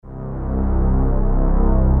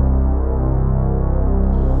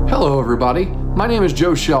everybody. My name is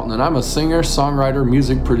Joe Shelton, and I'm a singer, songwriter,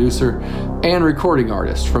 music producer, and recording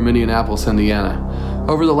artist from Indianapolis, Indiana.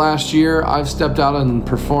 Over the last year, I've stepped out and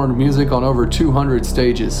performed music on over 200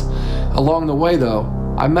 stages. Along the way, though,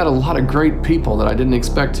 I met a lot of great people that I didn't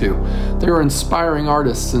expect to. They were inspiring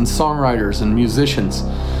artists and songwriters and musicians,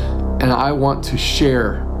 and I want to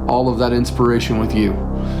share all of that inspiration with you.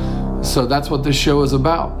 So that's what this show is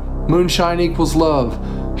about. Moonshine equals love.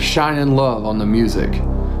 Shine in love on the music.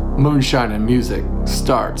 Moonshine and music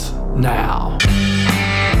starts now.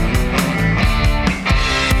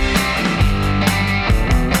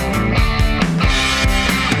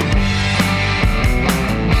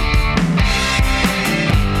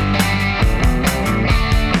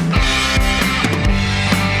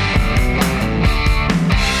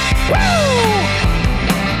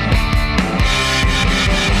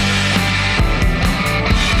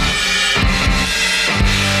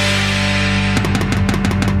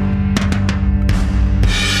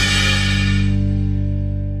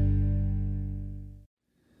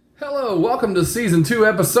 Welcome to Season 2,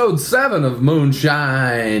 Episode 7 of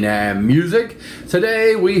Moonshine and Music.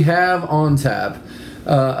 Today we have on tap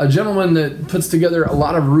a gentleman that puts together a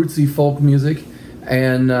lot of rootsy folk music,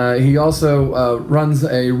 and he also runs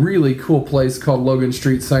a really cool place called Logan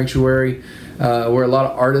Street Sanctuary, where a lot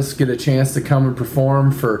of artists get a chance to come and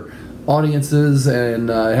perform for audiences, and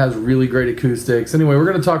it has really great acoustics. Anyway, we're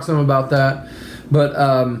going to talk some about that,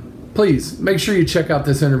 but please make sure you check out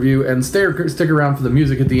this interview and stick around for the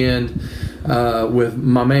music at the end with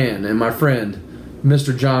my man and my friend,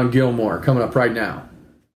 Mr. John Gilmore, coming up right now.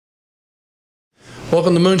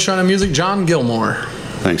 Welcome to Moonshine and Music, John Gilmore.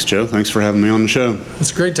 Thanks, Joe. Thanks for having me on the show.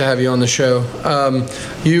 It's great to have you on the show.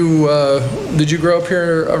 Did you grow up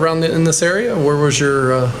here around in this area? Where was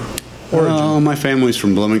your origin? My family's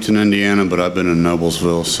from Bloomington, Indiana, but I've been in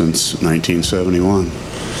Noblesville since 1971.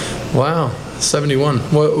 Wow. 71.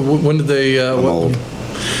 When did they? I'm old.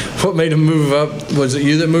 What made them move up? Was it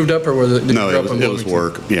you that moved up, or was it? No, it was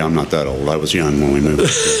work. Yeah, I'm not that old. I was young when we moved.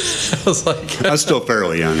 I was still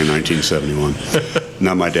fairly young in 1971.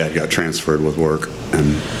 Now my dad got transferred with work,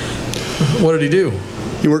 and what did he do?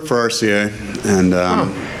 He worked for RCA, and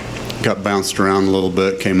got bounced around a little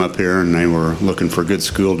bit. Came up here, and they were looking for good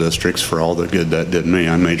school districts for all the good that did me.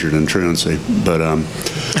 I majored in truancy, but.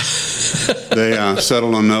 They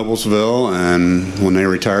settled on Noblesville, and when they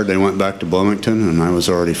retired, they went back to Bloomington, and I was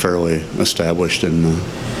already fairly established in the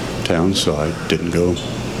town, so I didn't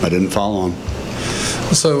follow them.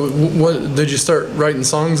 So what did you start writing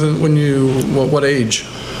songs when what age?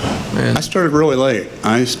 I started really late.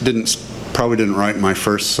 I probably didn't write my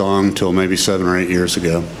first song till maybe 7 or 8 years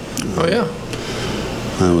ago. Oh, yeah.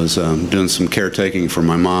 I was doing some caretaking for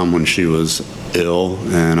my mom when she was ill,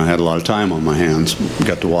 and I had a lot of time on my hands.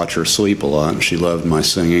 Got to watch her sleep a lot, and she loved my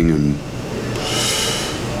singing, and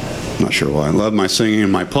I'm not sure why. I loved my singing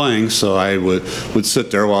and my playing, so I would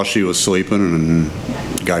sit there while she was sleeping, and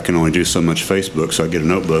the guy can only do so much Facebook, so I get a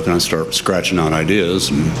notebook and I start scratching out ideas,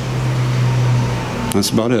 and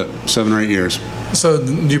that's about it. 7 or 8 years. So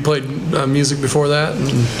you played music before that and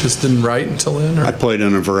just didn't write until then? Or? I played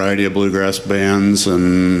in a variety of bluegrass bands,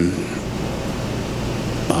 and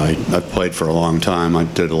I played for a long time. I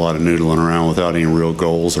did a lot of noodling around without any real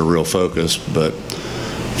goals or real focus, but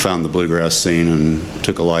found the bluegrass scene and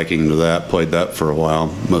took a liking to that, played that for a while,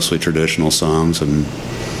 mostly traditional songs, and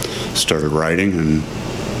started writing and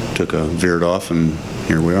veered off, and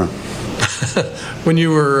here we are. When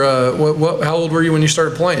you were, how old were you when you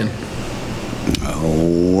started playing?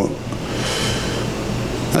 Oh,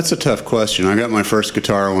 that's a tough question. I got my first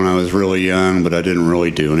guitar when I was really young, but I didn't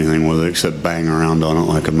really do anything with it except bang around on it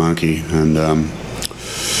like a monkey. And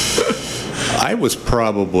I was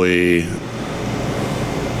probably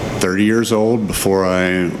 30 years old before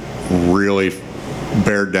I really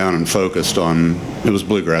bared down and focused on, it was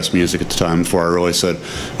bluegrass music at the time, before I really said,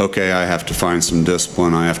 okay, I have to find some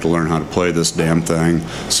discipline. I have to learn how to play this damn thing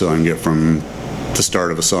so I can get from the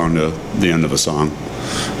start of a song to the end of a song.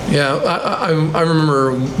 Yeah, I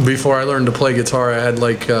remember before I learned to play guitar, I had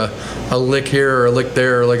like a lick here or a lick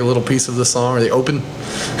there, or like a little piece of the song, or the open.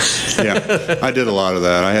 Yeah, I did a lot of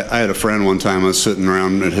that. I had a friend one time, I was sitting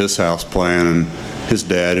around at his house playing, and his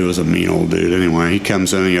dad, who was a mean old dude anyway, he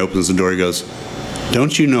comes in and he opens the door, he goes,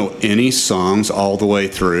 "Don't you know any songs all the way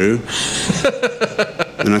through?"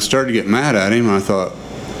 And I started to get mad at him, and I thought,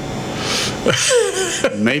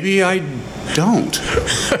 maybe I don't.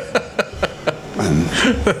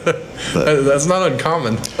 But that's not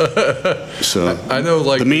uncommon. so I know,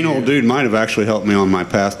 like the mean old dude might have actually helped me on my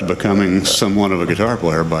path to becoming somewhat of a guitar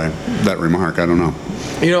player by that remark. I don't know.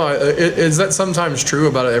 You know, is that sometimes true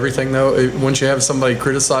about everything, though? Once you have somebody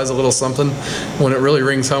criticize a little something, when it really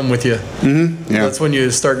rings home with you, Mm-hmm. Yeah. that's when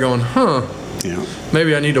you start going, huh, Yeah.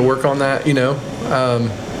 maybe I need to work on that, you know?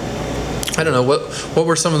 I don't know. What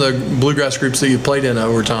were some of the bluegrass groups that you played in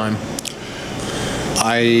over time?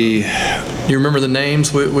 You remember the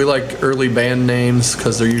names? We like early band names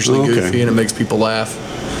because they're usually goofy and it makes people laugh.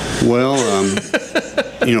 Well,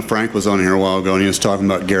 you know, Frank was on here a while ago and he was talking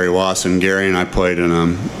about Gary Wasson. Gary and I played in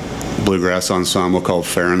a bluegrass ensemble called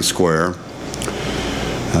Fair and Square.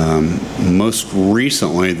 Most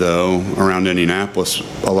recently, though, around Indianapolis,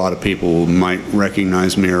 a lot of people might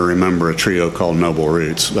recognize me or remember a trio called Noble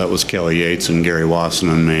Roots. That was Kelly Yates and Gary Wasson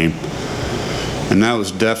and me. And that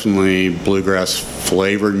was definitely bluegrass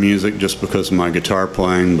flavored music just because of my guitar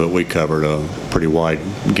playing, but we covered a pretty wide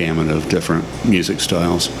gamut of different music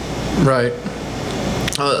styles. Right.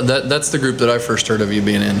 That's the group that I first heard of you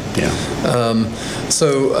being in. Yeah.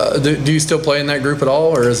 Do you still play in that group at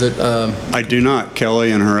all, or is it? I do not.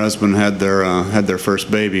 Kelly and her husband had their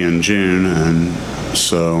first baby in June, and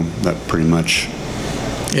so that pretty much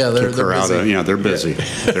they're busy. busy. They're busy.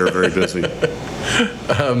 Yeah. They're very busy.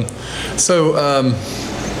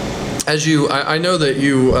 I know that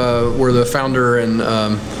you were the founder and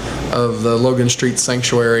of the Logan Street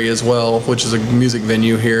Sanctuary as well, which is a music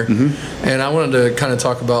venue here. Mm-hmm. And I wanted to kind of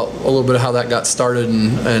talk about a little bit of how that got started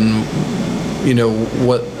and you know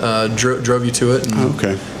what drove you to it. And,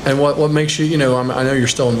 and what makes you, you know, I know you're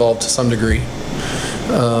still involved to some degree.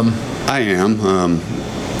 I am.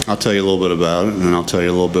 I'll tell you a little bit about it, and then I'll tell you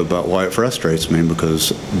a little bit about why it frustrates me,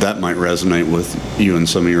 because that might resonate with you and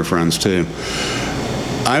some of your friends too.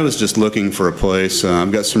 I was just looking for a place.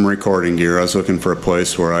 I've got some recording gear. I was looking for a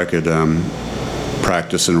place where I could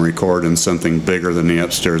practice and record in something bigger than the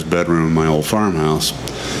upstairs bedroom in my old farmhouse.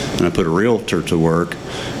 And I put a realtor to work,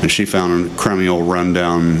 and she found a crummy old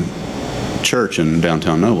rundown church in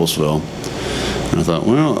downtown Noblesville. And I thought,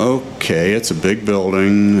 well, okay, it's a big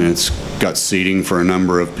building. It's got seating for a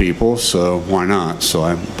number of people, so why not? So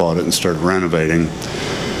I bought it and started renovating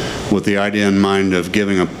with the idea in mind of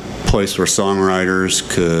giving a place where songwriters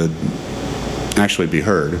could actually be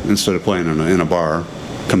heard instead of playing in a bar,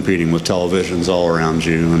 competing with televisions all around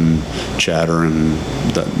you and chatter and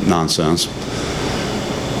that nonsense.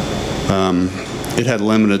 It had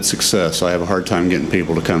limited success. I have a hard time getting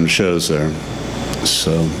people to come to shows there.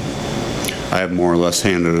 So I have more or less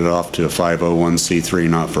handed it off to a 501c3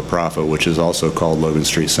 not-for-profit, which is also called Logan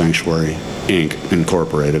Street Sanctuary, Inc.,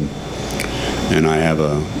 Incorporated. And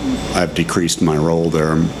I've decreased my role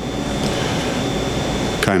there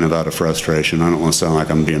kind of out of frustration. I don't want to sound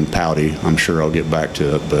like I'm being pouty. I'm sure I'll get back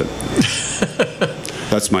to it, but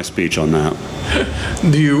that's my speech on that.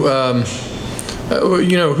 Do you,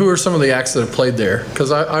 you know, who are some of the acts that have played there?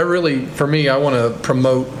 Because I really, for me, I want to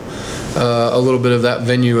promote a little bit of that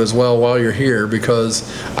venue as well while you're here, because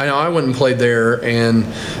I know I went and played there, and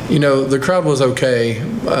you know the crowd was okay.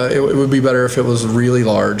 It would be better if it was really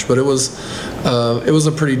large, but it was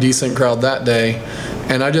a pretty decent crowd that day.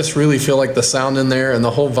 And I just really feel like the sound in there and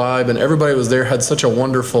the whole vibe and everybody was there had such a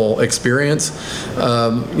wonderful experience,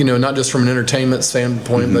 you know, not just from an entertainment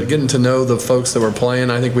standpoint, but getting to know the folks that were playing.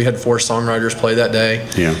 I think we had 4 songwriters play that day.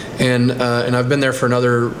 Yeah. And I've been there for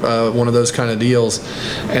another one of those kind of deals.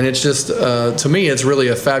 And it's just, to me, it's really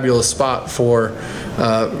a fabulous spot for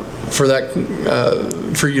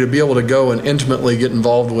you to be able to go and intimately get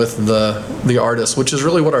involved with the artists, which is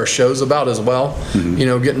really what our show's about as well. Mm-hmm. You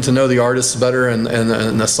know, getting to know the artists better and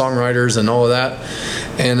the songwriters and all of that.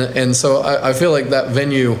 And so I feel like that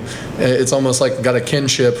venue, it's almost like got a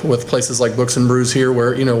kinship with places like Books and Brews here,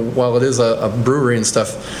 where, you know, while it is a brewery and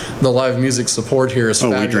stuff, the live music support here is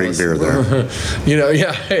fabulous. We drink beer there. You know,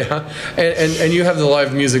 yeah. And you have the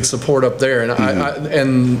live music support up there, and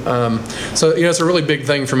so you know, it's a really big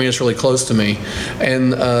thing for me. It's really close to me,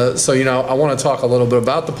 and so you know, I want to talk a little bit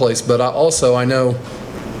about the place, but I know.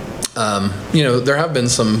 You know, there have been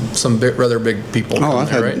some rather big people.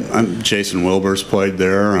 Right? Jason Wilbur's played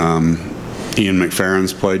there. Ian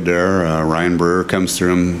McFerrin's played there. Ryan Brewer comes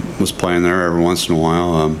through and was playing there every once in a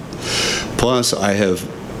while. Plus, I have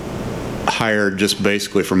hired, just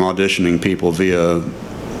basically from auditioning people via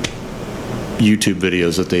YouTube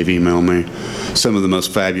videos that they've emailed me, some of the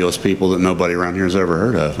most fabulous people that nobody around here has ever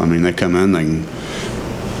heard of. I mean, they come in, they can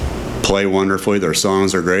play wonderfully. Their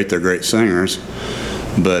songs are great. They're great singers.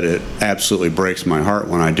 But it absolutely breaks my heart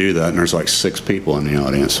when I do that, and there's like 6 people in the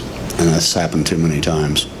audience, and that's happened too many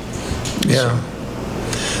times. Yeah.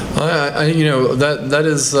 That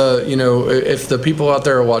is, if the people out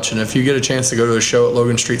there are watching, if you get a chance to go to a show at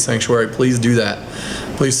Logan Street Sanctuary, please do that.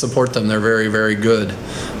 Please support them. They're very, very good,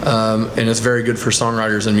 and it's very good for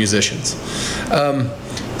songwriters and musicians.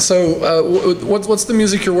 What's the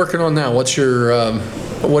music you're working on now? What's your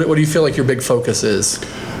what do you feel like your big focus is?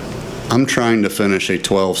 I'm trying to finish a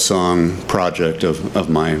 12-song project of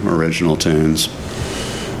my original tunes.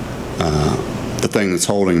 The thing that's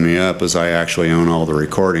holding me up is I actually own all the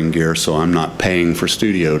recording gear, so I'm not paying for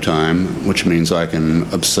studio time, which means I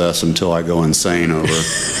can obsess until I go insane over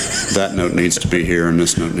that note needs to be here and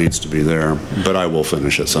this note needs to be there. But I will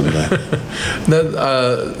finish it someday.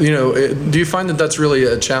 Do you find that that's really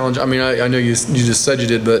a challenge? I mean, I know you just said you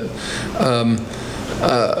did, but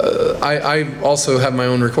I also have my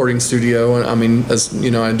own recording studio, and I mean, as you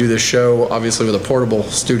know, I do this show obviously with a portable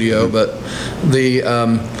studio, but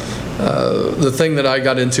the thing that I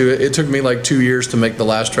got into, it took me like 2 years to make the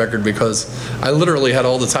last record because I literally had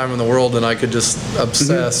all the time in the world and I could just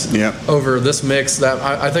obsess over this mix. That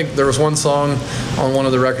I think there was one song on one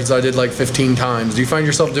of the records I did like 15 times. Do you find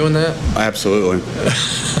yourself doing that? Absolutely.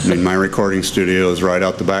 I mean, my recording studio is right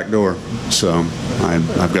out the back door. So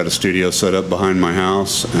I've got a studio set up behind my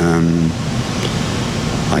house, and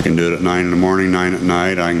I can do it at 9 in the morning, 9 at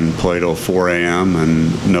night. I can play till 4 a.m.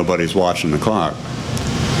 and nobody's watching the clock.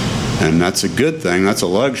 And that's a good thing, that's a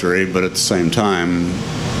luxury, but at the same time,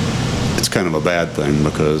 it's kind of a bad thing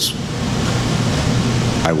because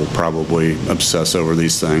I will probably obsess over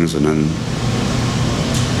these things and then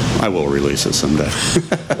I will release it someday.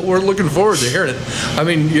 We're looking forward to hearing it. I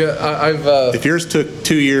mean, if yours took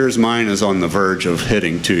 2 years, mine is on the verge of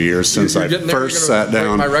hitting 2 years since I first sat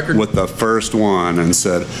down with the first one and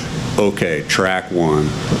said, okay, track one.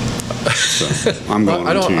 So I'm going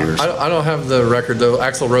on 2 years. I don't have the record though.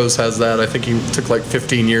 Axl Rose has that. I think he took like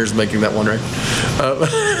 15 years making that one record.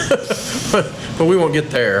 But we won't get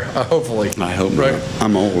there. Hopefully. I hope not.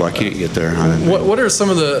 I'm old. I can't get there. What are some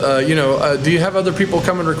of the do you have other people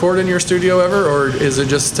come and record in your studio ever, or is it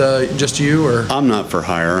just you? Or I'm not for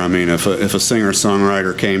hire. I mean, if a singer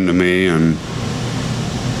songwriter came to me and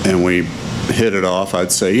we hit it off,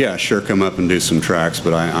 I'd say, yeah, sure, come up and do some tracks,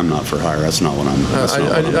 but I'm not for hire. That's not what I'm.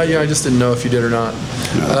 I just didn't know if you did or not.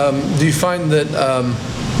 No. Do you find that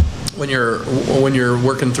when you're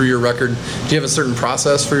working through your record, do you have a certain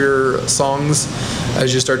process for your songs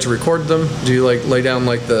as you start to record them? Do you like lay down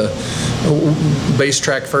like the bass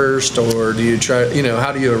track first, or do you try?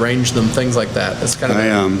 How do you arrange them? Things like that. It's kind of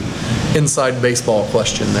an inside baseball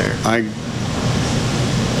question there. I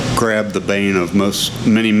grab the bane of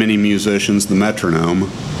many musicians, the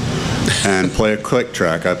metronome, and play a click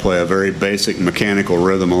track. I play a very basic mechanical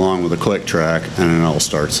rhythm along with a click track, and it all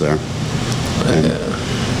starts there.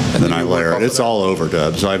 And then I layer it. It's all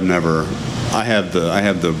overdubs. I have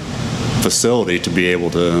the facility to be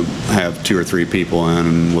able to have 2 or 3 people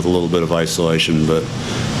in with a little bit of isolation, but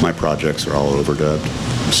my projects are all overdubbed.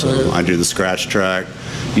 So I do the scratch track,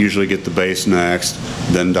 usually get the bass next,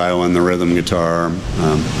 then dial in the rhythm guitar.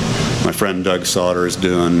 My friend Doug Sauter is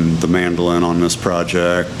doing the mandolin on this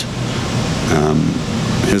project.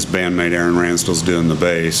 His bandmate Aaron Ransdell's doing the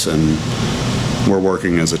bass, and we're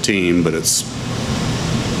working as a team, but it's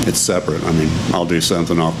separate. I mean, I'll do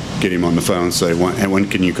something, I'll get him on the phone and say, when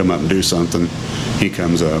can you come up and do something? He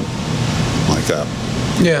comes up like that.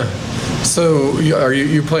 Yeah. So are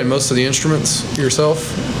you playing most of the instruments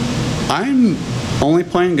yourself? I'm only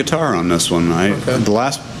playing guitar on this one. The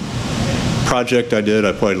last project I did,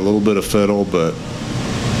 I played a little bit of fiddle, but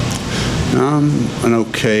I'm an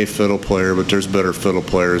okay fiddle player, but there's better fiddle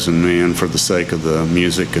players than me, and for the sake of the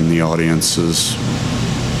music and the audiences,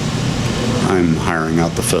 I'm hiring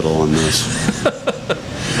out the fiddle on this.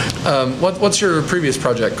 What's your previous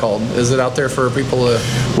project called? Is it out there for people to...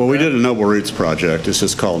 Well, we did a Noble Roots project. It's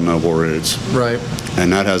just called Noble Roots. Right.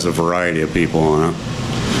 And that has a variety of people on it.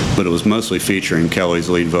 But it was mostly featuring Kelly's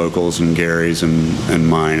lead vocals and Gary's and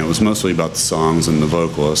mine. It was mostly about the songs and the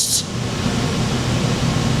vocalists,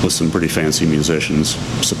 with some pretty fancy musicians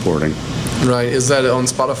supporting. Right. Is that on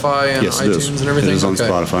Spotify and iTunes and everything? It is on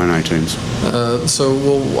Spotify and iTunes. So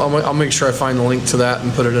I'll make sure I find the link to that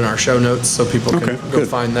and put it in our show notes so people can go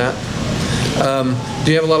find that.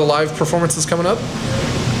 Do you have a lot of live performances coming up?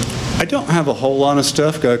 I don't have a whole lot of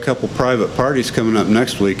stuff. Got a couple private parties coming up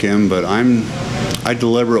next weekend, but I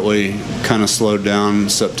deliberately kind of slowed down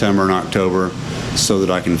September and October so that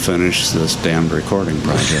I can finish this damned recording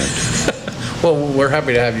project. Well, we're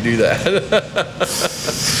happy to have you do that.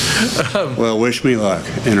 Well, wish me luck,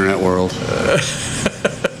 internet world.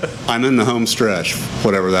 I'm in the home stretch,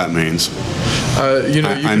 whatever that means.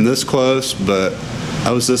 I'm this close, but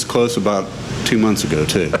I was this close about 2 months ago,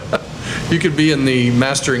 too. You could be in the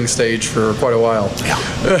mastering stage for quite a while.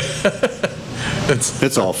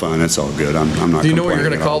 It's all fun. It's all good. I'm not. Do you know what you're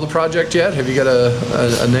going to call the project yet? Have you got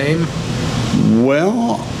a name?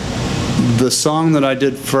 Well, the song that I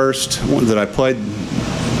did first, that I played,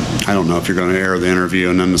 I don't know if you're going to air the interview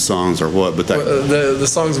and then the songs or what, but the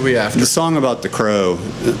songs will be after. The song about the crow,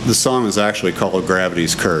 the song is actually called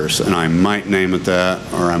Gravity's Curse, and I might name it that,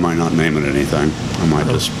 or I might not name it anything. I might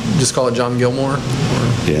just call it John Gilmore?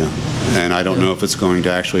 Yeah. And I don't know if it's going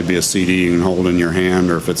to actually be a CD you can hold in your hand,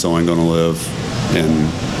 or if it's only going to live in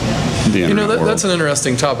the internet world. That's an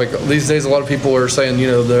interesting topic. These days, a lot of people are saying,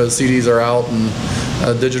 the CDs are out and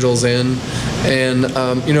digital's in, and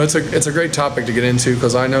it's a great topic to get into,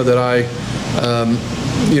 because I know that I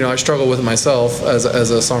struggle with it myself as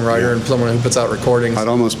a songwriter and someone who puts out recordings. I'd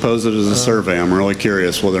almost pose it as a survey. I'm really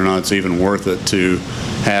curious whether or not it's even worth it to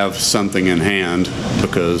have something in hand,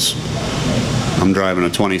 because I'm driving a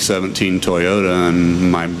 2017 Toyota,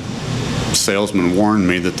 and my salesman warned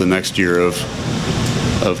me that the next year of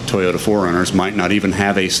Toyota 4Runners might not even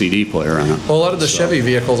have a CD player in it. Well, a lot of the Chevy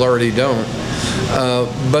vehicles already don't.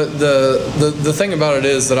 But the thing about it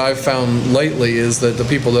is that I've found lately is that the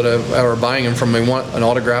people that are buying them from me want an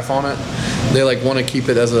autograph on it. They want to keep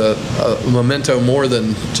it as a memento more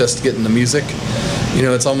than just getting the music.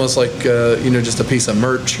 It's almost like just a piece of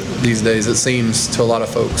merch these days, it seems, to a lot of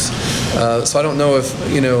folks. So I don't know if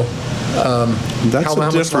how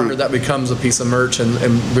much longer that becomes a piece of merch, and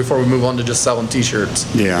before we move on to just selling T-shirts.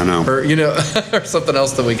 Yeah, I know. Or or something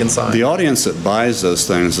else that we can sign. The audience that buys those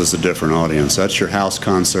things is a different audience. That's your house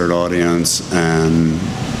concert audience, and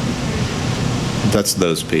that's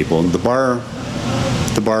those people. The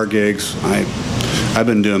bar gigs. I've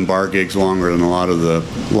been doing bar gigs longer than a lot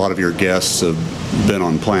of your guests have been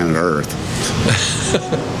on planet Earth.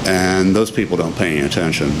 And those people don't pay any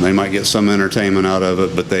attention. They might get some entertainment out of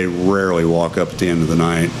it, but they rarely walk up at the end of the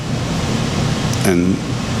night and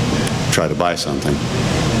try to buy something.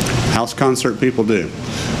 House concert people do.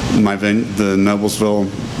 The Noblesville,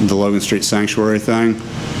 the Logan Street Sanctuary thing,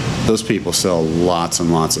 those people sell lots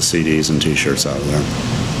and lots of CDs and T-shirts out of there.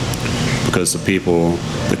 Because the people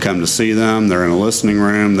that come to see them, they're in a listening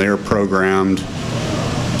room, they're programmed.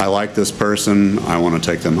 I like this person, I want to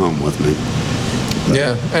take them home with me.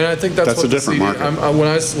 Yeah, and I think that's what a different market. When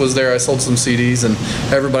I was there, I sold some CDs, and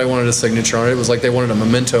everybody wanted a signature on it. It was like they wanted a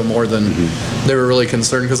memento more than they were really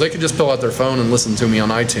concerned, because they could just pull out their phone and listen to me on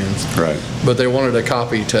iTunes. Right. But they wanted a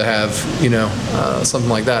copy to have, something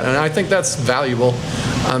like that. And I think that's valuable.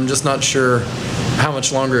 I'm just not sure how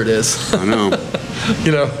much longer it is. I know.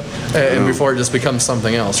 And before it just becomes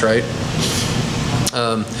something else, right?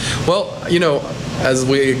 As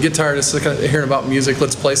we get tired of hearing about music,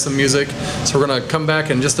 let's play some music. So we're going to come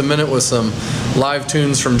back in just a minute with some live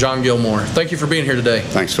tunes from John Gilmore. Thank you for being here today.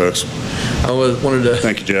 Thanks, folks. I wanted to...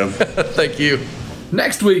 Thank you, Joe. Thank you.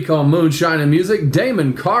 Next week on Moonshine and Music,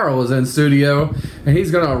 Damon Carl is in studio, and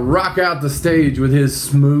he's going to rock out the stage with his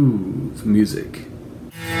smooth music.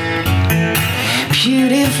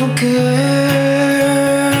 Beautiful girl,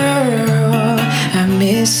 I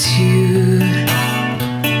miss you.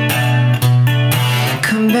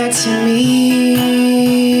 Come back to me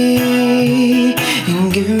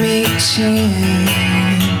and give me a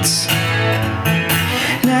chance.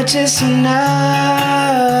 Not just a night,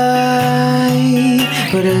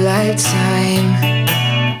 but a lifetime.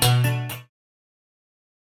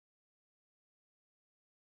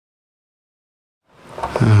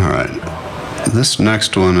 All right. This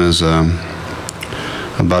next one is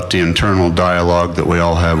about the internal dialogue that we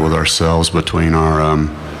all have with ourselves, between our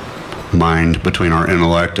mind, between our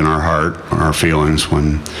intellect and our heart, our feelings.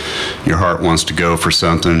 When your heart wants to go for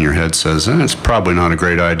something, your head says, it's probably not a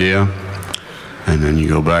great idea. And then you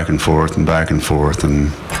go back and forth, and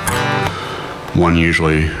one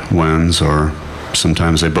usually wins, or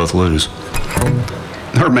sometimes they both lose.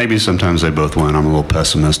 Or maybe sometimes they both win. I'm a little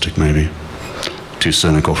pessimistic, maybe. Too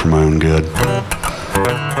cynical for my own good.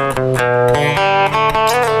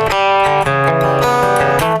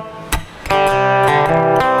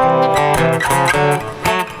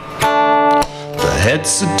 The head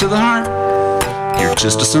said to the heart, you're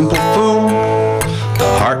just a simple fool.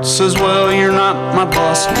 The heart says, well, you're not my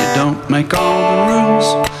boss, and you don't make all the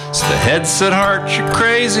rules. So the head said, heart, you're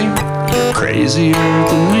crazy. You're crazier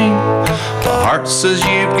than me. The heart says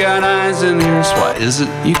you've got eyes and ears. Why is it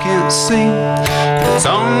you can't see? It's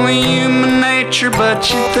only human nature, but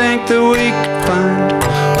you think that we could find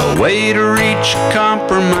a way to reach a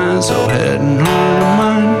compromise. Oh, head and heart of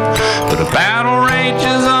mine. But a battle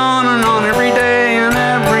rages on and on every day and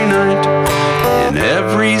every night. And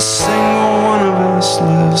every single one of us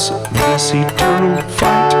lives this this eternal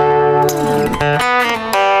fight.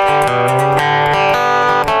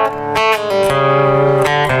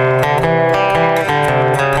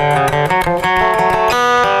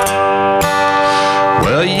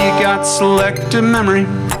 Well, you got selective memory,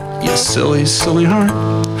 you silly, silly heart.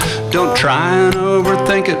 Don't try and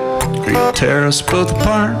overthink it, or you'll tear us both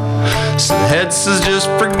apart. So the head says just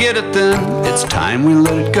forget it then, it's time we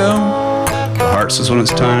let it go. The heart says when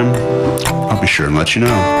it's time, I'll be sure and let you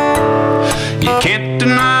know. You can't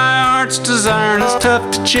deny heart's desire, and it's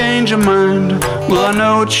tough to change a mind. Well, I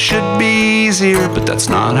know it should be easier, but that's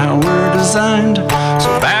not how we're designed.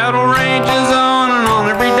 So battle rages on and on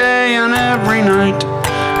every day and every night,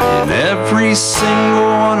 and every single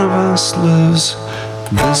one of us lives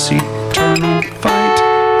this eternal fight.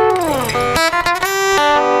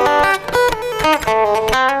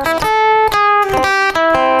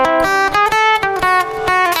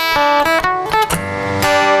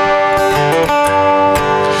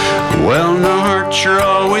 Well, no heart, you're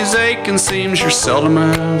always aching, seems you're seldom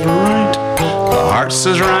ever right. The heart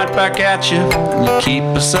says right back at you, you keep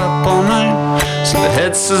us up all night. So the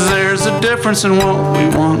head says there's a difference in what we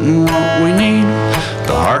want and what we need.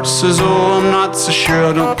 The heart says, oh, I'm not so sure,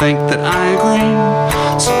 I don't think that I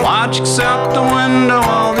agree. So logic's out the window,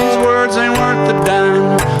 all these words ain't worth a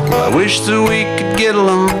dime. Well, I wish that we could get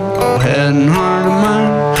along, oh, head and heart of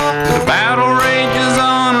mine. The battle rages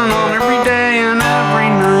on and on every day and every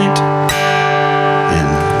night,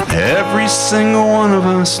 and every single one of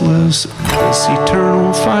us lives this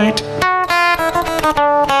eternal fight.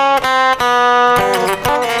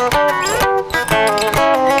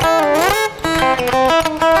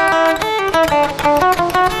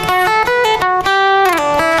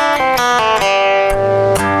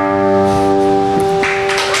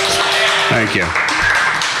 Thank you.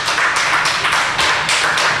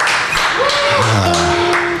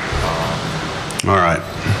 All right.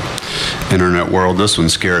 Internet world, this one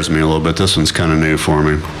scares me a little bit. This one's kind of new for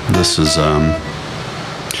me. This is,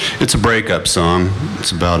 it's a breakup song.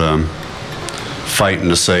 It's about fighting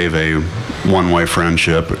to save a one-way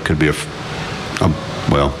friendship. It could be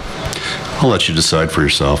well, I'll let you decide for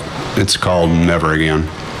yourself. It's called Never Again.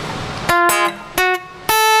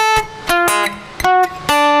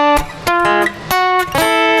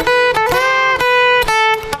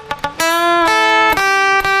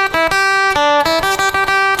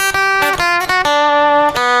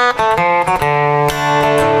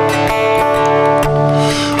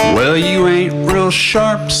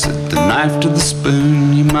 Sharp, set the knife to the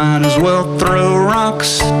spoon. You might as well throw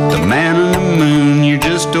rocks. The man in the moon, you're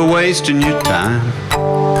just a wasting your time.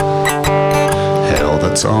 Hell,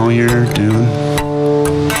 that's all you're doing.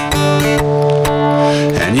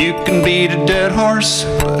 And you can beat a dead horse,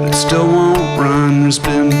 but it still won't run. There's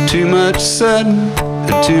been too much said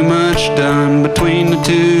and too much done between the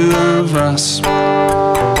two of us.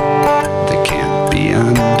 They can't be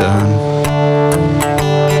undone.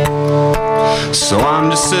 So I'm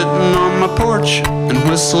just sitting on my porch and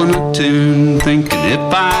whistling a tune, thinking if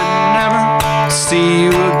I never see you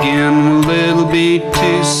again, well, it'll be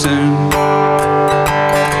too soon.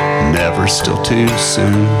 Never still too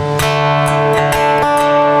soon.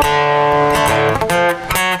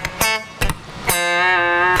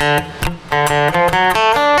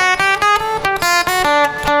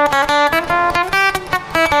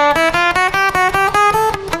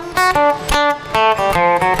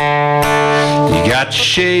 Got your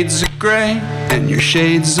shades of gray and your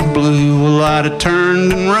shades of blue. Well, I'd have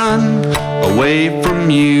turned and run away from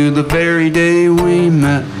you the very day we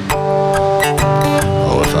met.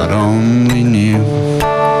 Oh, if I'd only knew.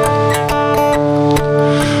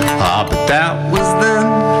 Ah, but that was then,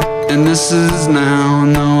 and this is now.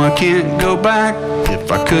 No, I can't go back.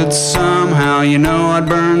 If I could somehow, you know, I'd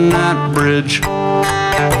burn that bridge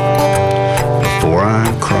before I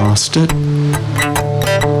crossed it.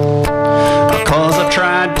 'Cause I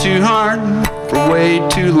tried too hard for way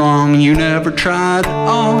too long. You never tried at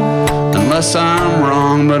all, unless I'm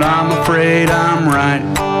wrong. But I'm afraid I'm right.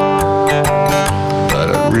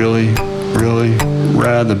 But I'd really, really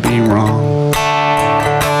rather be wrong.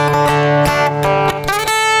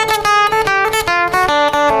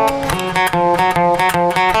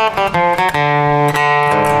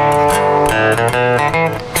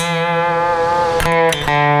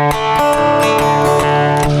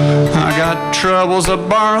 Troubles I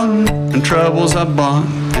borrowed and troubles I bought,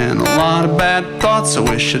 and a lot of bad thoughts I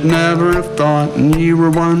wish I'd never have thought. And you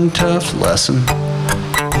were one tough lesson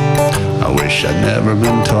I wish I'd never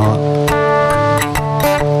been taught.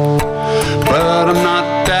 But I'm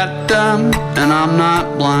not that dumb, and I'm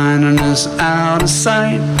not blind, and it's out of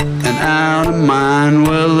sight, and out of mind.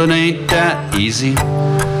 Well, it ain't that easy.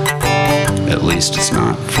 At least it's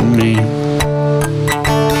not for me.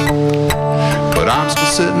 But I'm still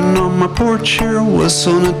sitting on my porch here,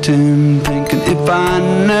 whistling a tune, thinking if I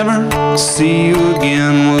never see you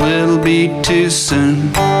again, well, it'll be too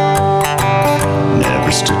soon.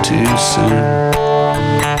 Never still too soon.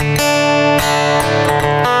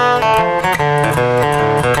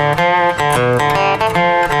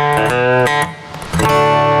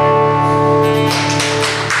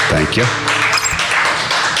 Thank you.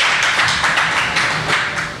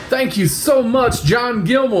 Thank you so much, John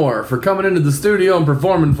Gilmore, for coming into the studio and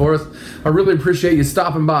performing for us. I really appreciate you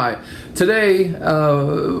stopping by. Today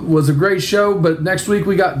was a great show, but next week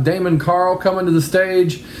we got Damon Carl coming to the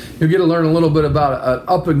stage. You'll get to learn a little bit about an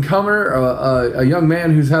up-and-comer, a young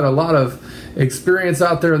man who's had a lot of experience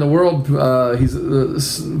out there in the world. He's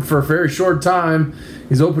for a very short time.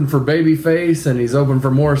 He's open for Babyface, and he's open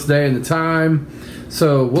for Morris Day and The Time.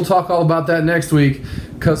 So we'll talk all about that next week.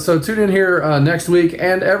 So tune in here next week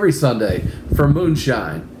and every Sunday for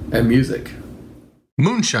Moonshine and Music.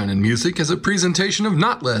 Moonshine and Music is a presentation of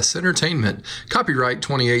Not Less Entertainment. Copyright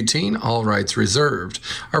 2018, all rights reserved.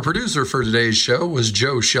 Our producer for today's show was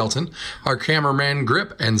Joe Shelton. Our cameraman,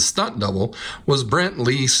 grip, and stunt double was Brent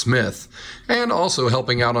Lee Smith. And also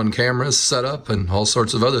helping out on cameras, setup, and all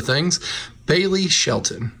sorts of other things, Bailey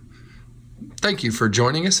Shelton. Thank you for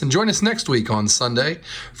joining us, and join us next week on Sunday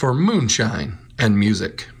for Moonshine and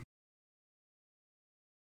Music.